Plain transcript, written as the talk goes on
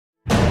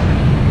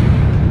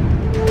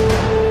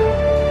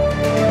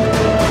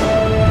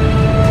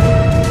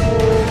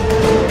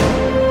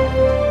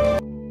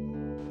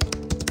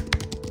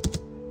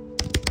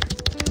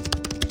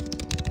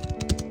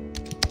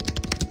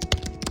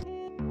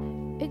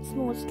It's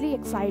mostly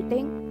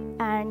exciting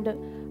and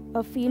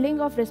a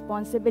feeling of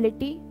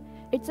responsibility.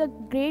 It's a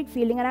great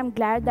feeling, and I'm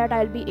glad that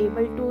I'll be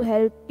able to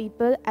help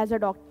people as a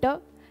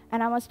doctor,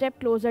 and I'm a step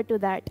closer to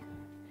that.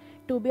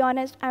 To be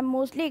honest, I'm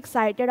mostly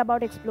excited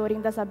about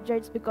exploring the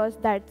subjects because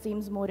that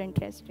seems more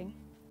interesting.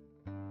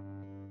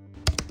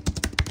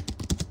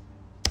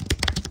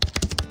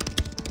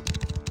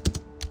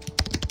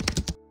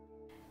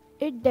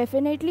 It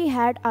definitely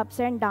had ups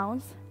and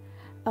downs.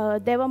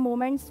 There were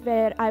moments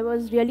where I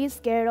was really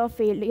scared of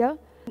failure.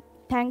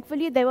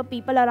 Thankfully, there were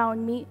people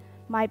around me,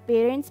 my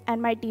parents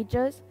and my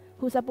teachers,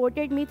 who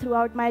supported me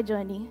throughout my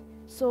journey.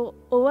 So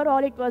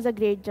overall, it was a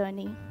great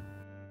journey.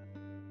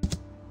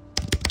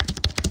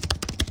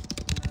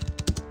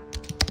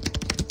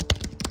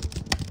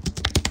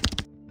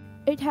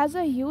 It has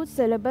a huge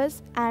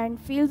syllabus and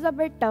feels a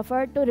bit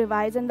tougher to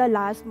revise in the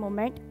last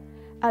moment.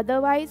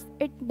 Otherwise,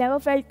 it never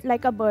felt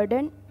like a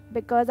burden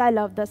because I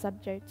love the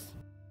subjects.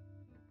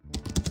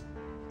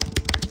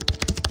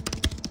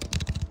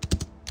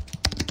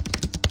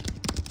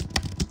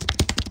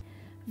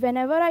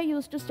 Whenever I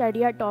used to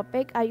study a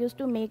topic, I used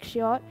to make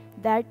sure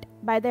that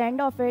by the end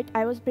of it,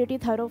 I was pretty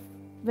thorough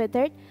with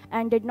it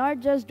and did not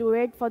just do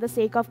it for the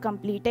sake of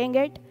completing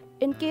it.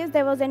 In case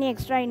there was any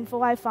extra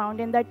info I found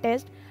in the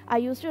test, I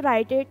used to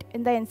write it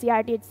in the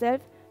NCERT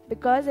itself,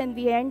 because in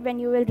the end, when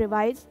you will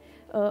revise,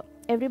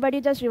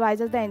 everybody just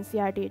revises the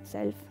NCERT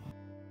itself.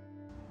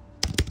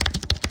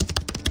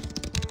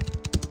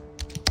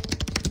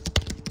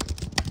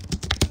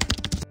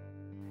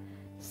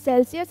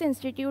 Cellsius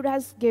Institute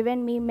has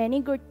given me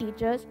many good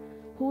teachers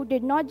who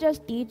did not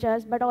just teach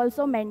us but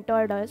also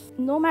mentored us.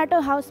 No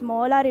matter how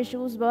small our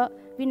issues were,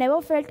 we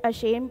never felt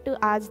ashamed to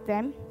ask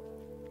them.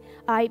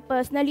 I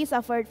personally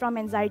suffered from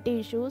anxiety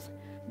issues,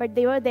 but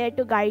they were there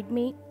to guide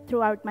me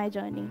throughout my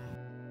journey.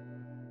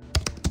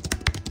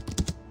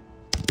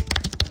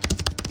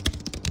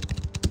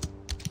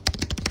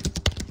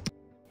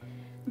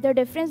 The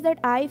difference that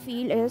I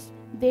feel is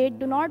they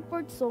do not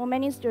put so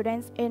many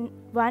students in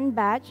one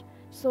batch,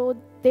 so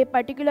they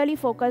particularly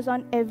focus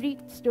on every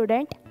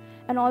student.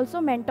 And also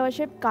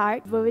mentorship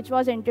card, which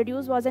was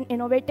introduced, was an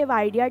innovative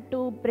idea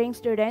to bring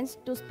students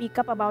to speak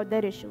up about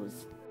their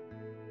issues.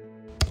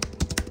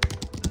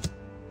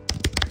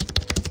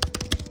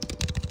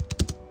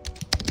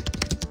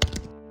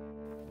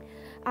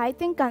 I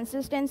think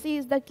consistency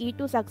is the key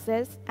to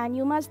success, and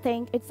you must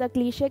think it's a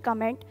cliche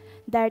comment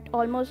that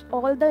almost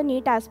all the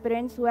NEET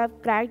aspirants who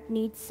have cracked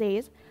NEET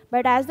says,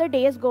 but as the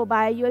days go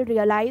by, you'll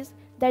realize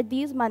that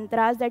these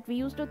mantras that we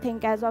used to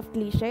think as of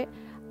cliche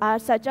are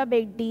such a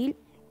big deal.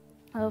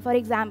 For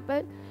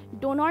example,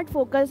 do not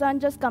focus on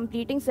just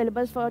completing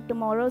syllabus for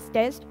tomorrow's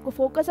test.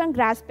 Focus on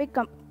grasping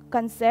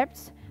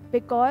concepts,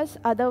 because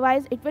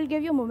otherwise it will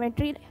give you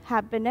momentary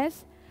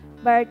happiness,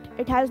 but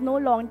it has no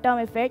long-term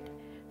effect.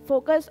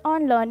 Focus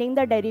on learning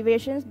the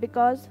derivations,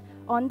 because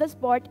on the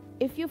spot,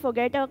 if you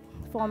forget a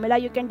formula,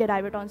 you can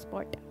derive it on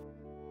spot.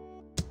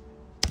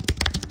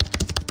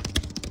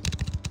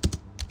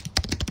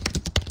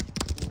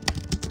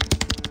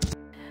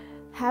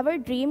 Have a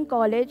dream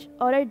college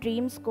or a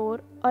dream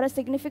score or a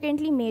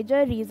significantly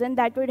major reason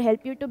that would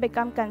help you to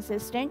become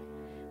consistent.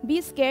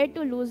 Be scared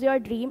to lose your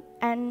dream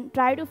and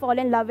try to fall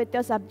in love with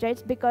your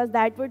subjects, because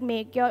that would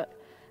make your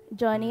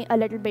journey a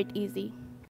little bit easy.